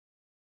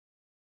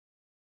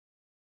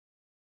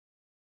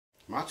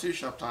Matthew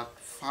chapter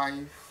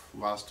 5,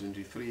 verse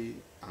 23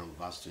 and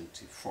verse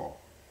 24.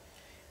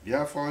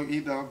 Therefore,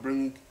 if thou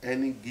bring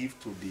any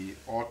gift to the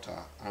altar,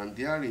 and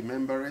there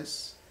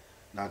rememberest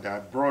that thy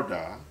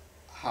brother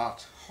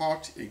hath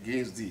aught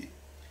against thee,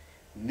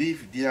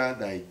 leave there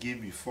thy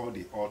gift before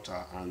the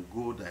altar, and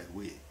go thy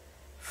way.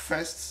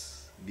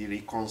 First be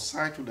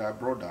reconciled to thy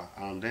brother,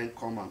 and then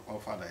come and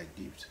offer thy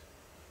gift.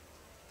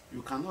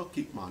 You cannot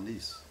keep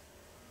malice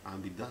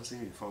and be dancing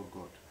before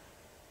God.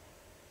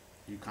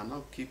 You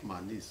cannot keep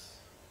malice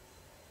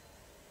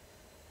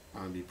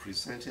and be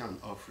presenting an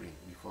offering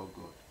before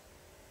God.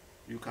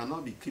 You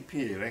cannot be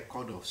keeping a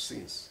record of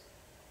sins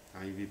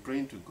and you be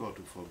praying to God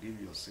to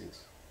forgive your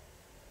sins.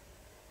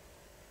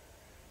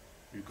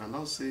 You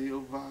cannot say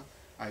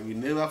I will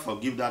never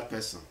forgive that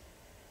person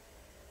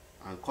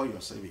and call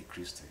yourself a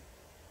Christian.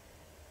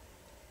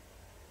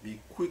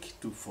 Be quick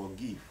to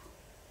forgive.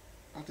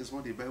 That is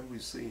what the Bible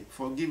is saying.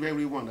 Forgive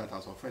everyone that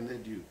has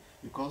offended you,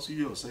 because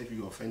you yourself,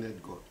 you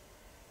offended God.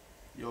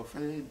 You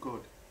offended God.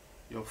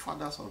 Your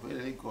fathers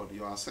offended God.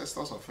 Your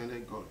ancestors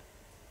offended God.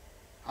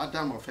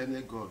 Adam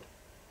offended God.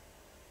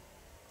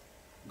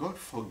 God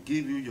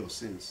forgave you your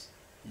sins.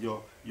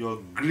 Your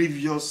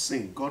grievous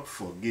sin, God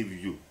forgave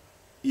you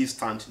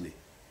instantly.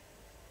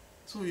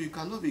 So you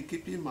cannot be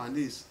keeping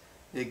malice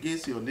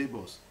against your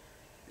neighbors.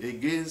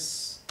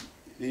 Against,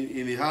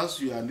 in the house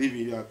you are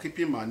living, you are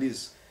keeping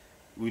malice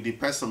with the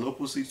person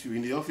opposite you.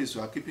 In the office,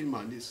 you are keeping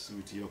malice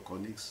with your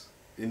colleagues.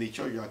 In the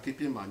church, you are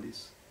keeping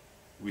malice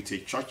with a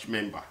church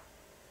member.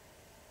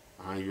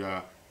 And you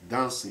are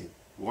dancing,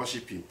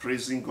 worshiping,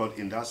 praising God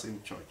in that same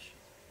church.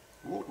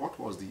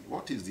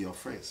 What is the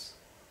offense?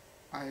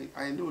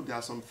 I know there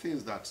are some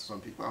things that some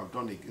people have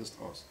done against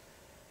us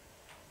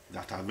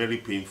that are very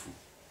painful.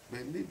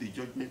 But leave the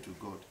judgment to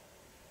God.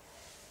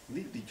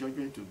 Leave the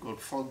judgment to God.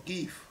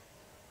 Forgive.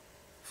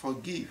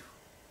 Forgive.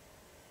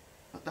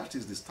 And that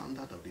is the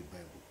standard of the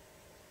Bible.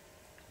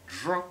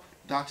 Drop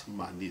that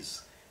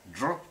malice.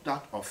 Drop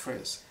that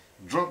offense.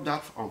 Drop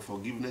that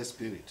unforgiveness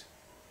spirit.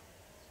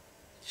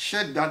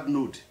 Shed that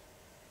load.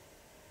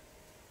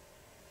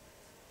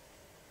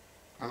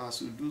 And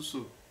as you do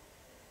so,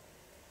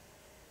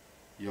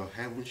 your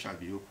heaven shall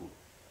be open.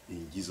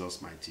 In Jesus'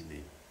 mighty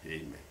name,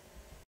 amen.